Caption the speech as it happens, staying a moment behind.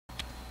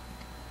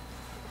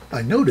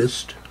I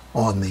noticed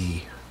on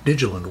the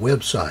Digiland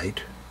website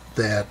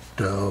that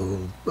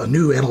a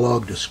new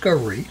analog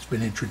discovery has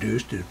been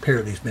introduced. It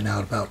apparently has been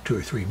out about 2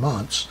 or 3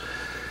 months,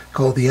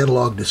 called the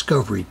Analog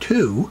Discovery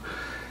 2,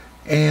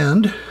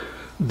 and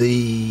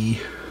the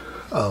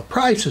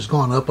price has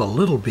gone up a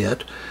little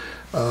bit.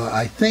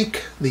 I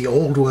think the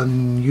old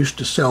one used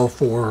to sell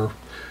for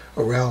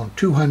around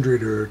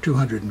 $200 or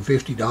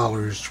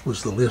 $250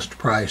 was the list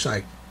price.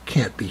 I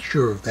can't be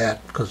sure of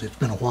that because it's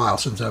been a while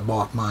since I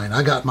bought mine.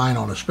 I got mine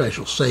on a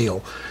special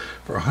sale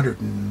for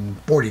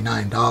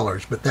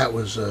 $149, but that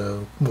was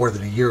more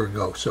than a year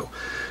ago, so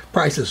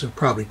prices have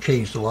probably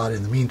changed a lot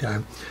in the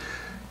meantime.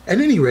 At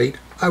any rate,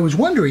 I was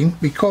wondering,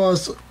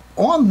 because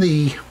on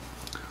the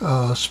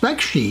spec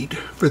sheet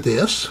for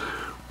this,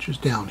 which is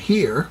down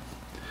here,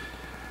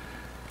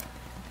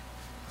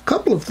 a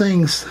couple of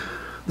things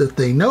that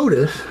they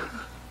noticed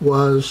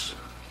was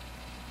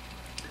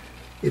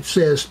it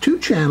says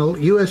 2-channel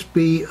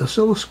USB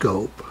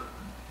oscilloscope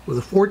with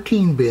a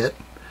 14-bit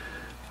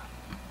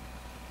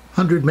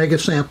 100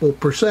 megasample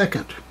per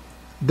second.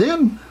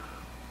 Then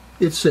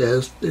it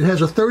says it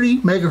has a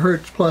 30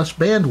 megahertz plus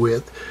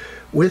bandwidth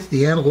with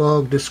the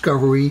Analog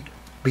Discovery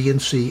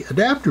BNC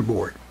Adapter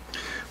Board.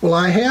 Well,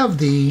 I have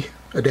the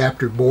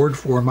adapter board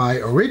for my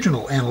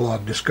original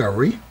Analog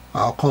Discovery.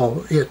 I'll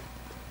call it,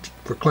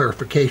 for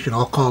clarification,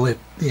 I'll call it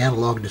the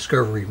Analog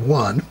Discovery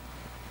 1.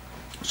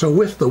 So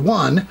with the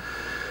 1,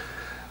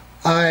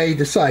 I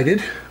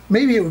decided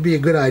maybe it would be a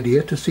good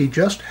idea to see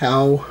just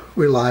how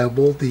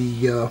reliable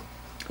the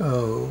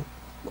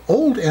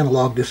old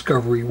Analog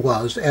Discovery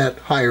was at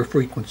higher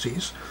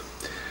frequencies.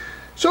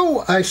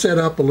 So I set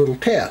up a little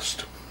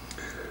test.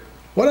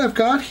 What I've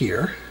got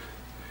here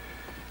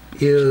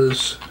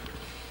is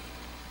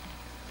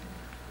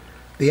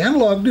the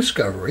Analog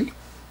Discovery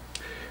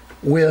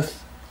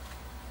with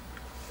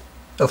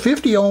a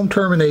 50 ohm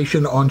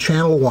termination on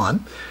channel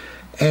 1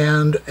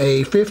 and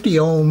a 50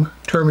 ohm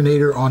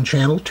terminator on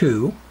channel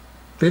 2,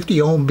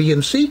 50 ohm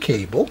BNC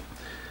cable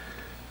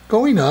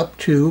going up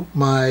to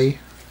my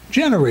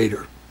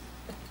generator,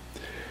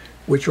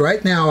 which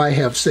right now I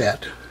have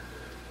set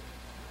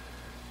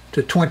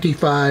to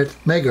 25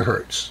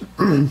 megahertz.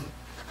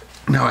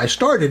 Now, I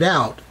started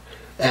out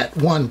at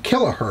 1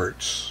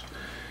 kilohertz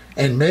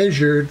and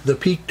measured the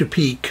peak to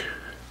peak.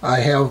 I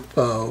have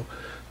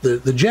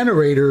the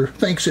generator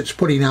thinks it's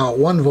putting out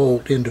 1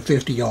 volt into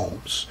 50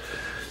 ohms.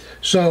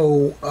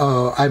 So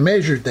I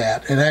measured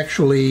that, and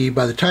actually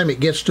by the time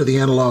it gets to the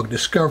Analog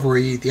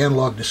Discovery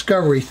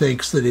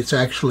thinks that it's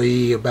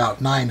actually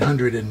about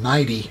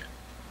 990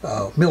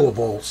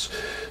 millivolts.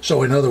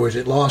 So in other words,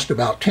 it lost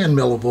about 10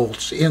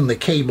 millivolts in the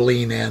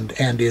cabling and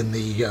in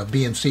the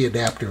BNC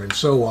adapter and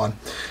so on.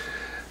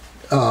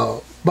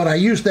 But I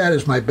used that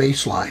as my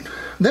baseline.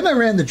 Then I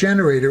ran the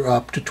generator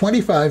up to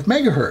 25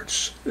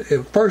 megahertz,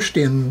 first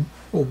in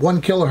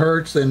 1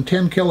 kilohertz, then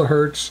 10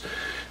 kilohertz,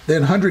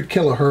 then 100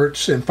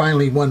 kilohertz, and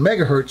finally 1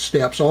 megahertz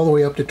steps all the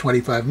way up to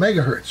 25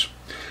 megahertz.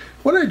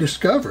 What I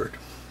discovered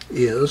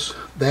is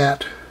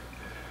that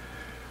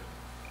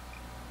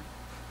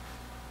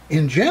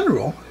in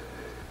general,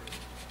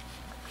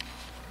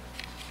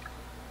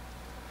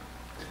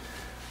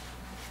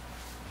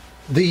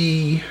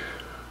 the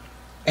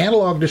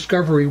Analog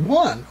Discovery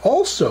 1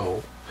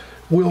 also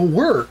will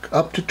work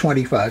up to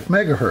 25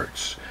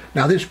 megahertz.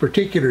 Now, this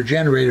particular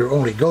generator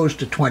only goes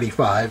to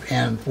 25,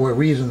 and for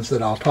reasons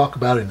that I'll talk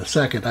about in a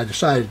second, I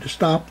decided to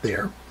stop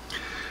there.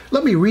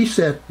 Let me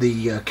reset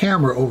the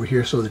camera over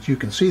here so that you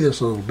can see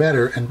this a little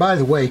better. And by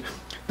the way,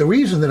 the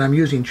reason that I'm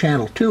using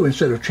channel 2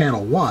 instead of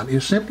channel 1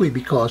 is simply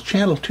because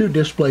channel 2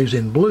 displays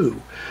in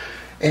blue.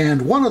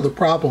 And one of the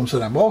problems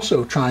that I'm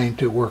also trying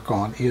to work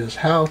on is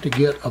how to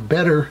get a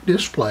better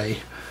display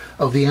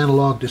of the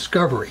Analog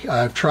Discovery.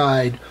 I've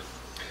tried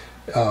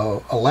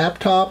a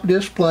laptop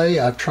display,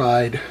 I've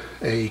tried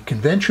a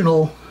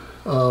conventional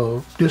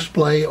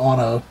display on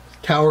a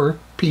tower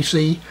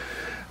PC,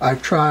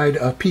 I've tried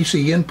a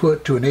PC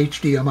input to an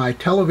HDMI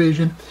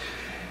television,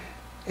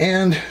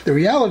 and the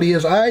reality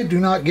is I do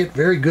not get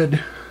very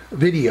good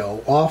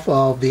video off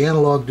of the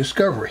Analog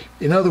Discovery.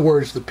 In other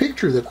words, the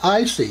picture that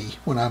I see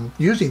when I'm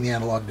using the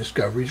Analog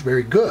Discovery is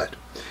very good,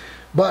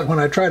 but when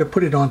I try to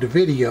put it onto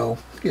video,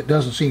 it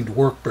doesn't seem to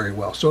work very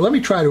well. So let me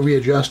try to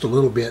readjust a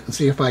little bit and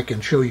see if I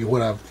can show you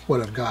what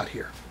I've got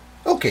here.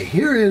 Okay,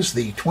 here is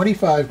the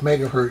 25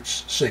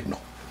 megahertz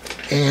signal,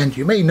 and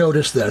you may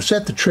notice that I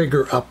set the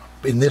trigger up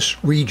in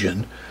this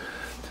region.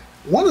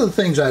 One of the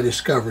things I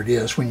discovered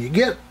is when you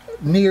get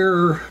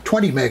near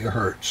 20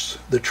 megahertz,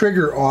 the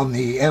trigger on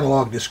the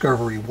Analog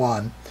Discovery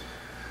 1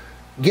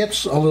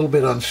 gets a little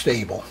bit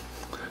unstable.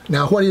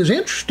 Now, what is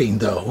interesting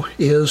though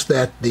is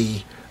that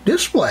the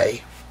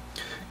display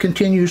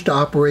continues to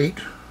operate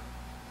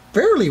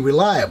fairly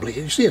reliably.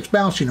 You see it's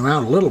bouncing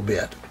around a little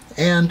bit,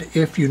 and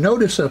if you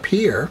notice up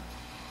here,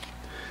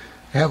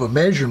 I have a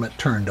measurement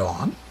turned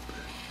on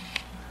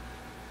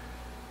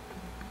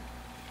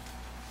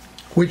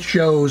which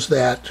shows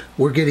that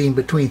we're getting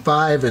between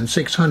 5 and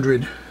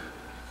 600,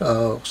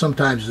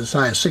 sometimes as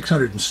high as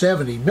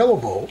 670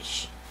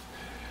 millivolts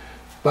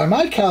By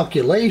my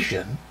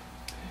calculation,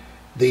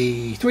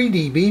 the 3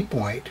 dB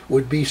point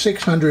would be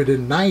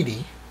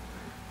 690.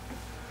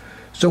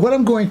 So what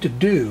I'm going to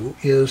do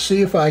is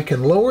see if I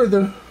can lower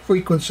the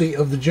frequency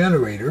of the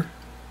generator.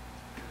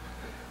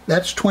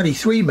 That's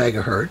 23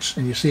 megahertz,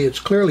 and you see it's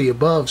clearly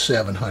above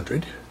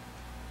 700.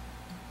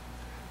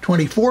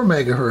 24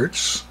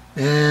 megahertz,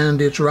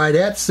 and it's right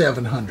at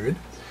 700.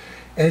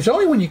 And it's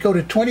only when you go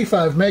to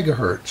 25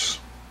 megahertz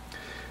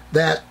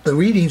that the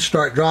readings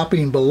start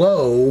dropping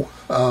below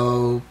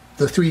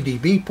the 3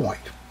 dB point.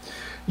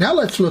 Now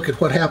let's look at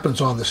what happens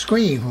on the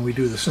screen when we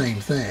do the same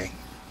thing.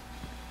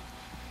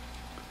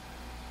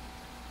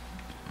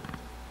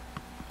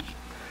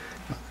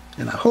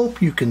 And I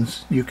hope you can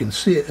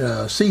see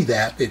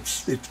that.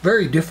 It's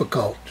very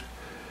difficult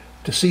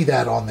to see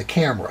that on the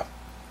camera.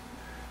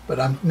 But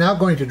I'm now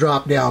going to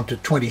drop down to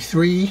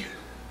 23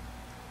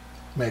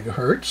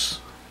 megahertz,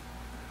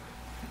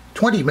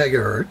 20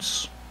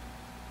 megahertz,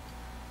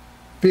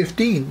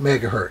 15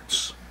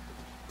 megahertz.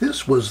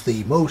 This was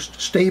the most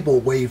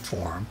stable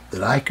waveform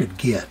that I could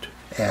get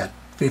at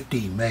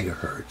 15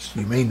 megahertz.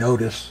 You may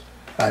notice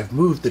I've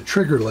moved the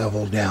trigger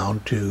level down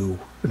to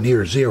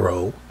near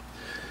zero.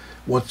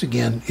 Once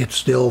again, it's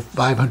still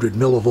 500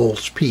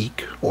 millivolts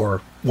peak,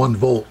 or 1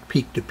 volt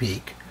peak to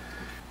peak.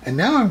 And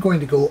now I'm going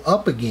to go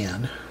up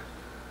again.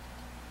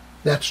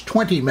 That's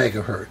 20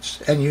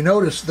 megahertz. And you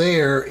notice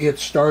there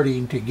it's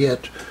starting to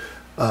get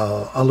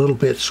a little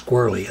bit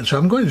squirrely. And so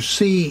I'm going to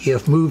see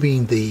if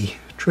moving the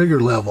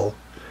trigger level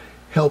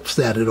helps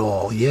that at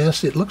all.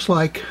 Yes, it looks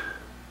like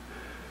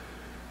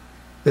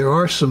there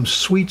are some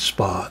sweet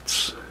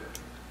spots.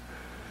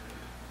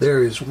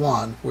 There is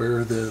one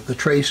where the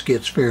trace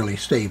gets fairly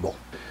stable.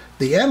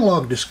 The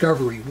Analog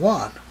Discovery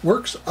 1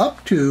 works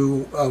up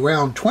to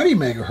around 20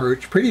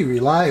 megahertz pretty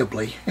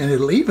reliably, and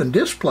it'll even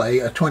display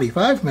a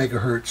 25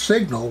 megahertz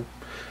signal.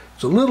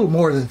 It's a little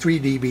more than 3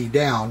 dB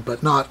down,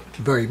 but not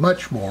very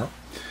much more.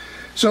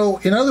 So,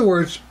 in other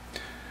words,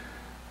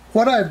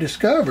 what I've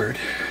discovered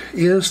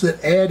is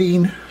that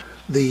adding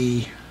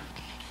the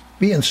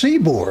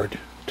BNC board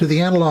to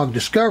the Analog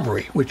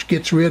Discovery, which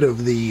gets rid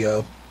of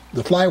the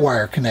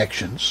flywire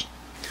connections,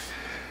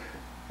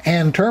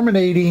 and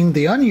terminating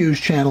the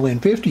unused channel in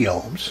 50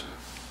 ohms,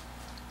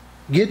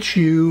 gets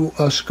you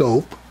a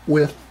scope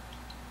with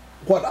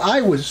what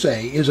I would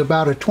say is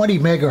about a 20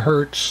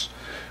 megahertz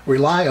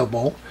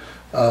reliable,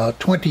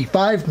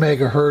 25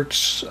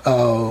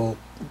 megahertz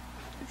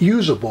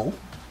usable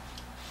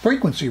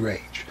frequency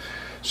range.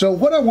 So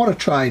what I want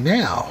to try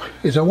now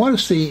is I want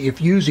to see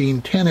if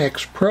using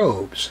 10x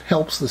probes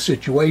helps the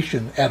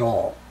situation at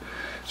all.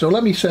 So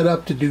let me set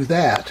up to do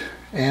that,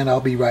 and I'll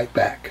be right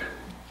back.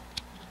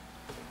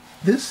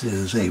 This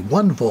is a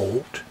 1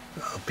 volt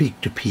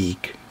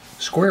peak-to-peak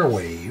square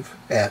wave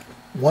at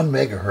 1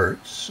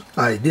 megahertz.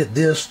 I did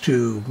this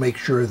to make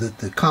sure that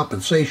the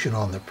compensation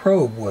on the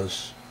probe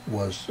was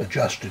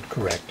adjusted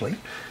correctly.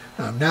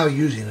 I'm now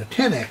using a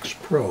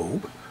 10x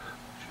probe.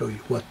 Show you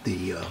what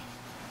the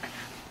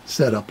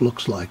setup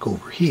looks like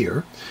over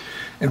here.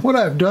 And what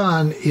I've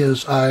done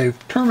is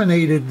I've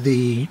terminated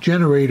the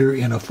generator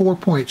in a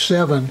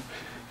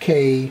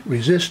 4.7K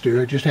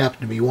resistor. It just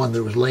happened to be one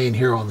that was laying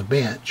here on the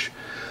bench.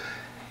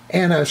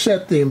 And I've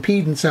set the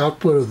impedance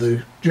output of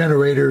the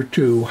generator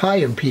to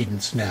high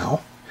impedance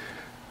now.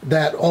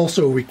 That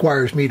also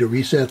requires me to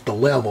reset the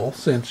level,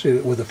 since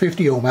with a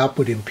 50 ohm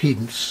output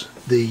impedance,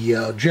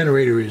 the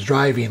generator is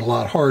driving a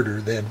lot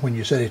harder than when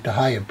you set it to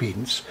high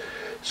impedance.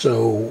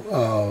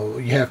 So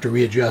you have to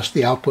readjust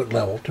the output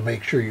level to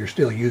make sure you're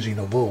still using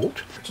a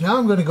volt. So now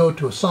I'm going to go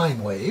to a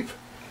sine wave,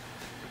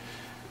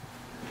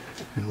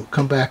 and we'll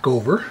come back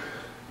over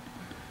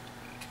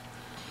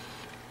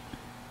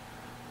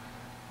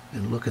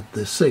and look at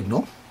this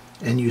signal.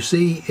 And you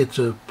see it's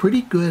a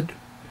pretty good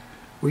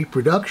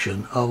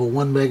reproduction of a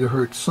 1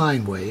 megahertz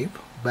sine wave.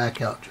 Back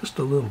out just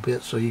a little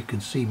bit so you can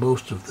see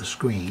most of the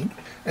screen.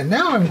 And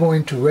now I'm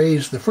going to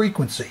raise the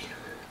frequency.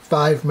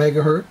 5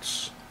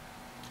 megahertz,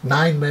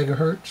 9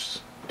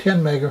 megahertz,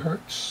 10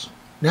 megahertz.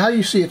 Now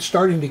you see it's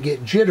starting to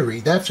get jittery.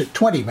 That's at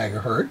 20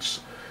 megahertz.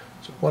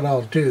 So what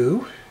I'll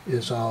do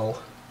is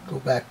I'll go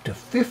back to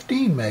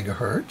 15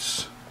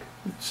 megahertz.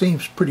 It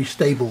seems pretty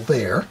stable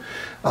there.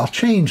 I'll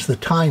change the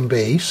time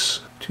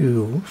base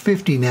to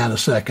 50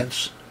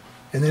 nanoseconds.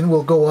 And then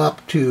we'll go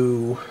up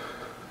to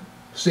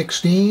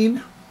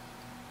 16.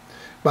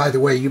 By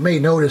the way, you may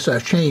notice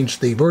I've changed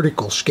the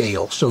vertical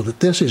scale so that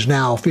this is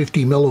now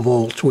 50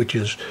 millivolts, which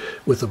is,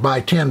 with the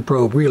by 10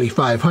 probe, really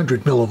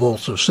 500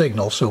 millivolts of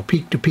signal. So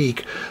peak to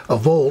peak, a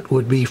volt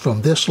would be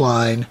from this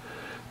line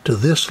to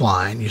this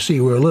line. You see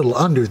we're a little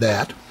under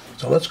that.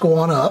 So let's go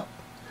on up.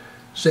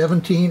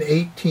 17,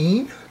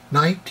 18,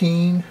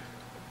 19,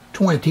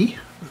 20.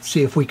 Let's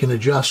see if we can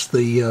adjust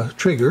the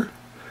trigger.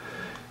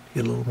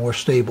 Get a little more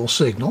stable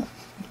signal.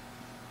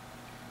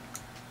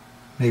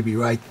 Maybe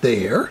right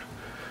there.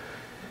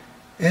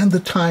 And the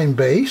time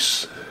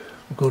base,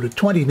 we'll go to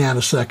 20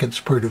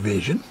 nanoseconds per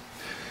division.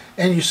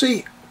 And you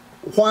see,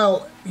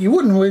 while you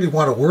wouldn't really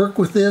want to work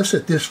with this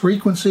at this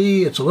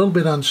frequency, it's a little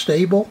bit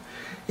unstable,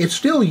 it's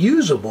still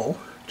usable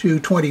to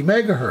 20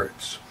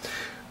 megahertz.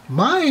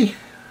 My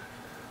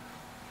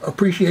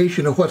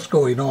appreciation of what's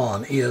going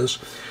on is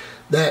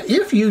that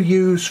if you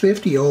use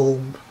 50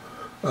 ohm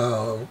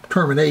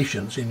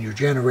terminations in your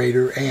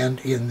generator and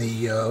in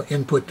the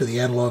input to the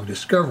analog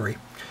discovery,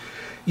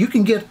 you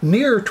can get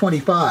near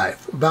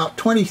 25, about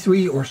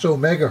 23 or so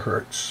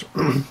megahertz.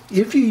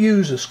 If you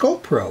use a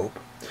scope probe,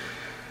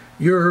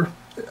 you're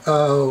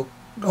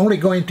only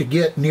going to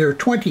get near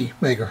 20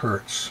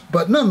 megahertz,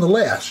 but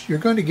nonetheless you're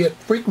going to get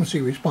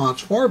frequency response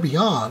far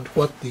beyond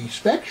what the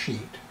spec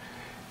sheet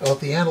of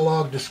the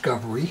analog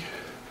discovery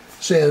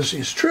says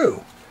is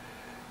true.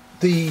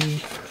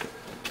 The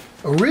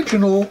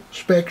original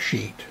spec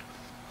sheet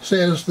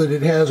says that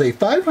it has a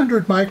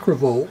 500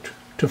 microvolt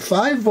to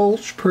 5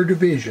 volts per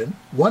division,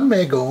 1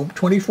 megohm,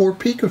 24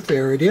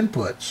 picofarad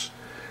inputs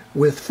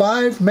with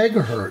 5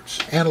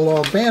 megahertz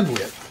analog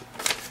bandwidth.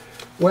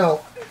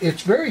 Well,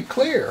 it's very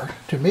clear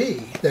to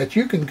me that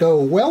you can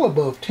go well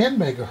above 10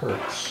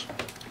 megahertz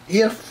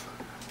if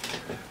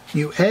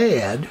you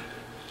add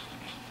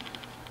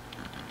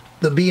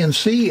the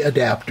BNC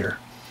Adapter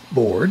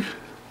Board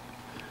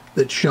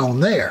that's shown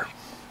there.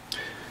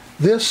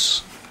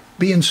 This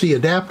BNC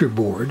Adapter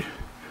Board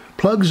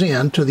plugs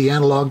in to the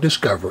analog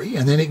discovery,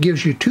 and then it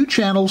gives you 2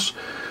 channels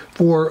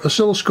for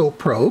oscilloscope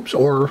probes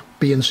or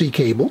BNC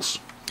cables,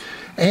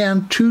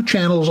 and 2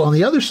 channels on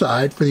the other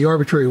side for the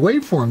arbitrary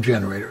waveform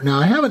generator. Now,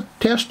 I haven't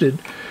tested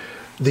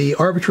the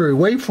arbitrary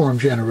waveform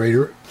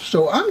generator,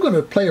 so I'm going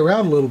to play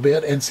around a little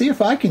bit and see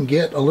if I can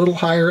get a little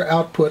higher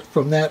output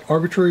from that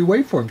arbitrary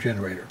waveform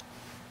generator.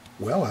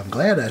 Well, I'm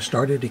glad I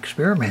started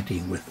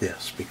experimenting with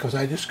this, because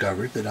I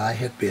discovered that I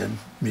had been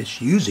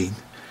misusing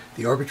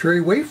the arbitrary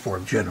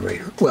waveform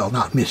generator. Well,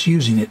 not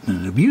misusing it in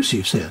an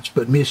abusive sense,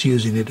 but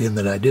misusing it in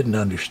that I didn't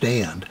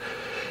understand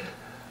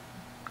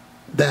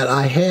that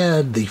I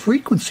had the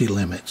frequency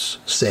limits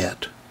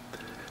set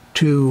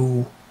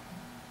to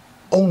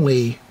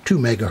only 2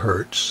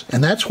 megahertz,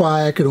 and that's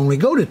why I could only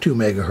go to 2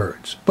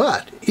 megahertz.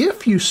 But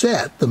if you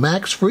set the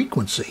max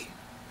frequency,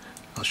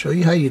 I'll show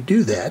you how you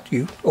do that.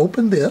 You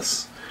open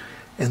this,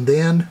 and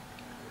then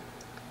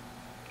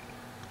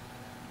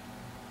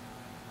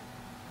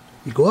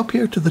you go up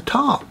here to the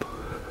top,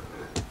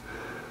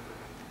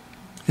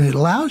 and it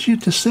allows you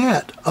to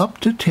set up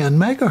to 10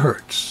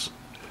 megahertz.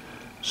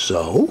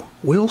 So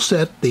we'll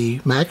set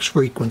the max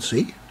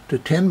frequency to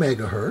 10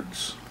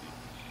 megahertz,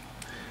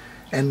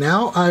 and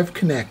now I've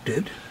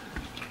connected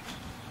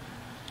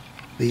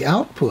the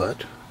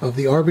output of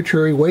the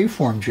arbitrary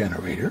waveform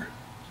generator,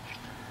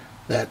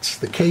 that's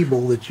the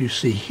cable that you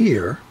see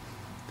here,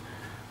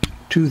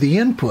 to the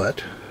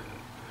input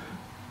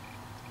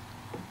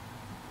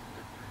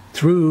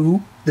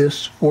through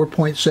this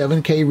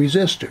 4.7K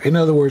resistor. In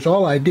other words,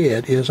 all I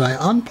did is I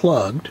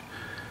unplugged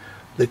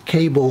the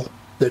cable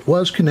that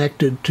was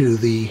connected to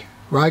the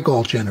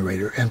Rigol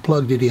generator and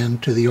plugged it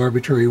into the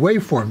arbitrary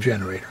waveform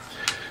generator.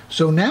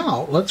 So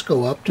now let's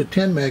go up to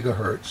 10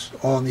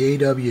 megahertz on the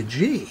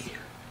AWG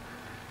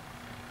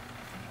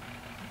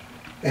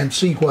and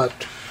see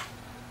what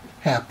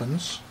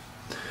happens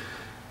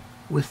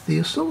with the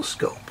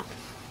oscilloscope.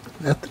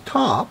 At the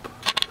top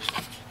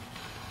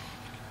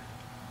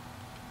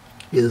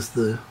is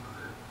the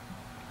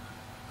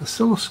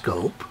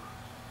oscilloscope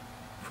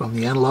from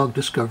the Analog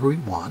Discovery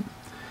 1,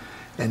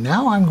 and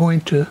now I'm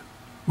going to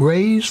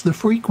raise the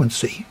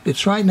frequency.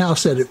 It's right now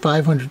set at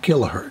 500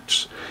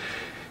 kilohertz,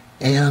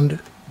 and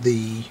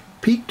the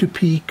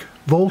peak-to-peak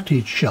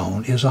voltage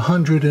shown is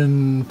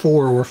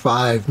 104 or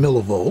 5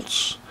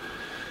 millivolts.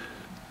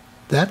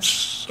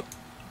 That's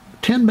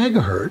 10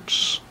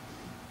 megahertz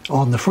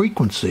on the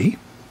frequency.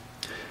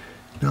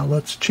 Now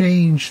let's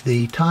change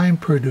the time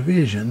per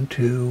division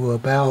to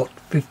about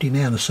 50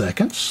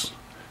 nanoseconds,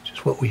 which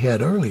is what we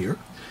had earlier.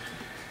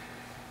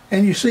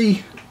 And you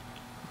see,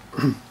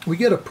 we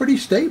get a pretty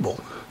stable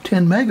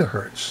 10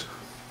 megahertz.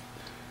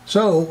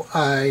 So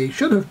I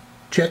should have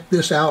checked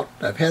this out.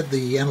 I've had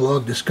the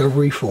Analog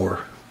Discovery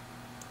for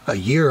a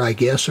year, I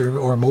guess,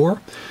 or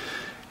more.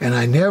 And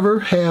I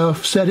never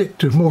have set it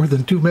to more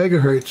than 2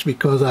 megahertz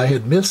because I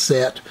had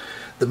misset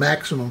the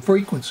maximum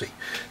frequency.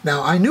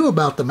 Now, I knew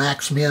about the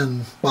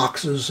max-min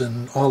boxes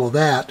and all of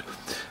that,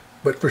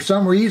 but for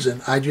some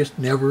reason I just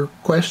never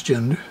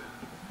questioned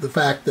the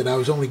fact that I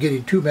was only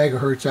getting 2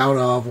 megahertz out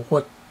of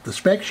what the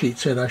spec sheet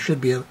said I should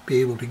be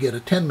able to get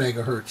a 10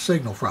 megahertz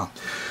signal from.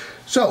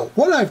 So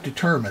what I've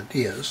determined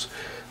is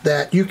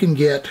that you can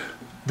get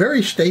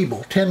very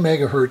stable 10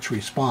 megahertz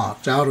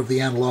response out of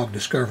the Analog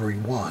Discovery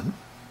 1.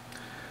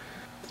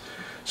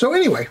 So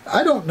anyway,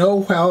 I don't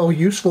know how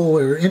useful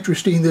or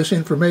interesting this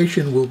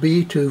information will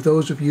be to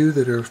those of you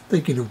that are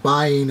thinking of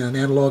buying an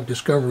Analog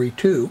Discovery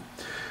 2.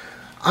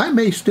 I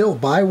may still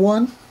buy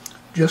one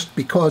just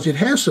because it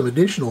has some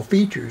additional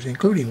features,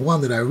 including one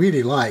that I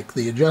really like,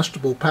 the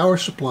adjustable power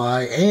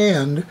supply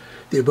and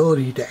the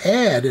ability to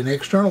add an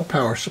external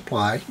power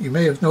supply. You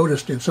may have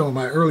noticed in some of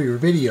my earlier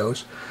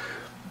videos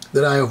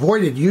that I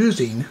avoided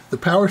using the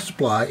power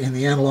supply in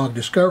the Analog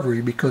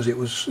Discovery because it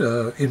was,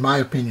 in my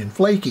opinion,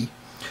 flaky.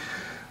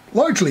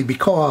 largely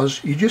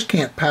because you just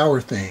can't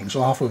power things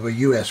off of a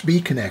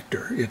USB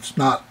connector. It's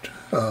not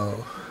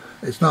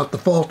the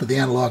fault of the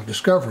analog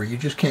discovery. You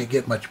just can't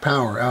get much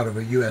power out of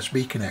a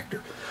USB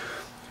connector.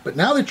 But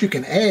now that you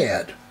can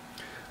add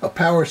a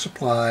power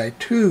supply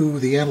to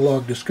the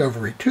analog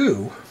discovery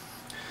 2,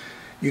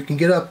 you can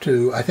get up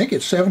to, I think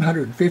it's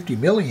 750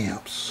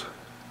 milliamps.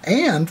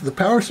 And the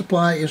power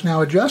supply is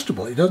now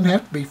adjustable. It doesn't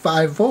have to be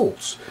 5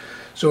 volts.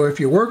 So if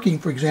you're working,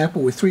 for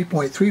example, with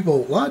 3.3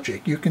 volt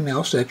logic, you can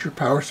now set your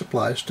power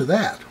supplies to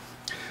that.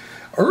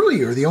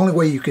 Earlier, the only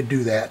way you could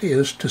do that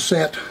is to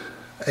set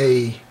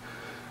a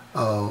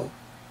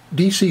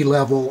DC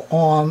level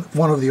on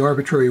one of the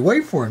arbitrary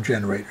waveform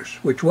generators,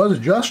 which was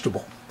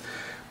adjustable.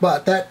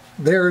 But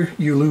there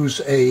you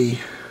lose an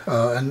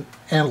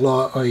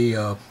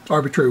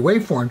arbitrary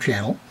waveform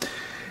channel,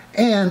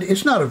 and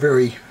it's not a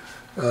very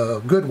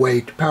good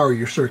way to power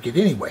your circuit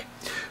anyway.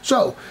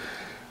 So,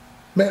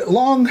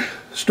 long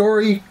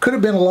story, could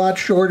have been a lot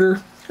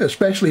shorter,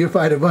 especially if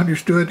I'd have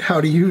understood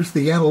how to use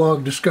the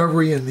analog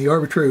discovery and the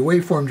arbitrary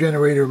waveform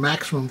generator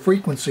maximum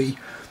frequency.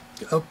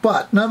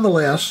 But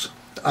nonetheless,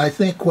 I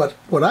think what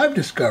I've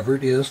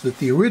discovered is that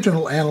the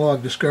original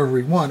analog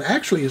discovery 1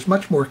 actually is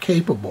much more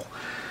capable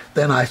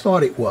than I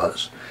thought it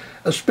was,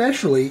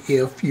 especially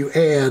if you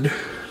add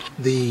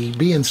the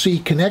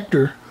BNC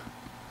connector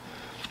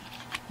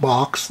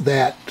box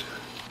that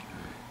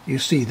you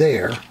see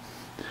there.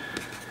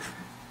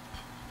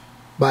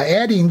 By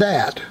adding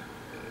that,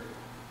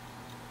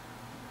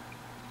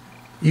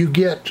 you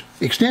get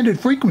extended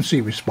frequency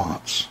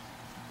response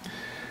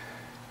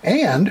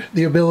and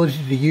the ability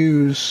to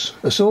use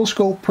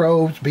oscilloscope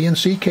probes,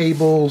 BNC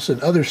cables,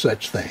 and other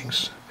such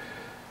things.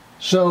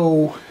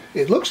 So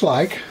it looks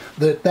like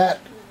that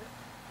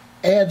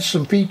adds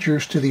some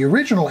features to the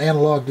original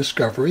analog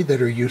discovery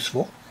that are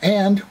useful,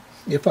 and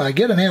if I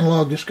get an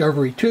analog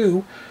discovery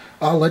 2,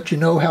 I'll let you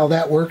know how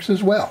that works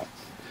as well.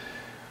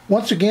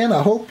 Once again,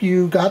 I hope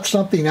you got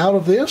something out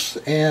of this,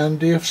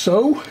 and if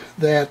so,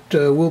 that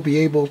we'll be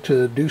able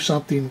to do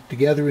something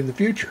together in the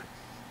future.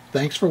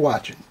 Thanks for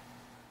watching.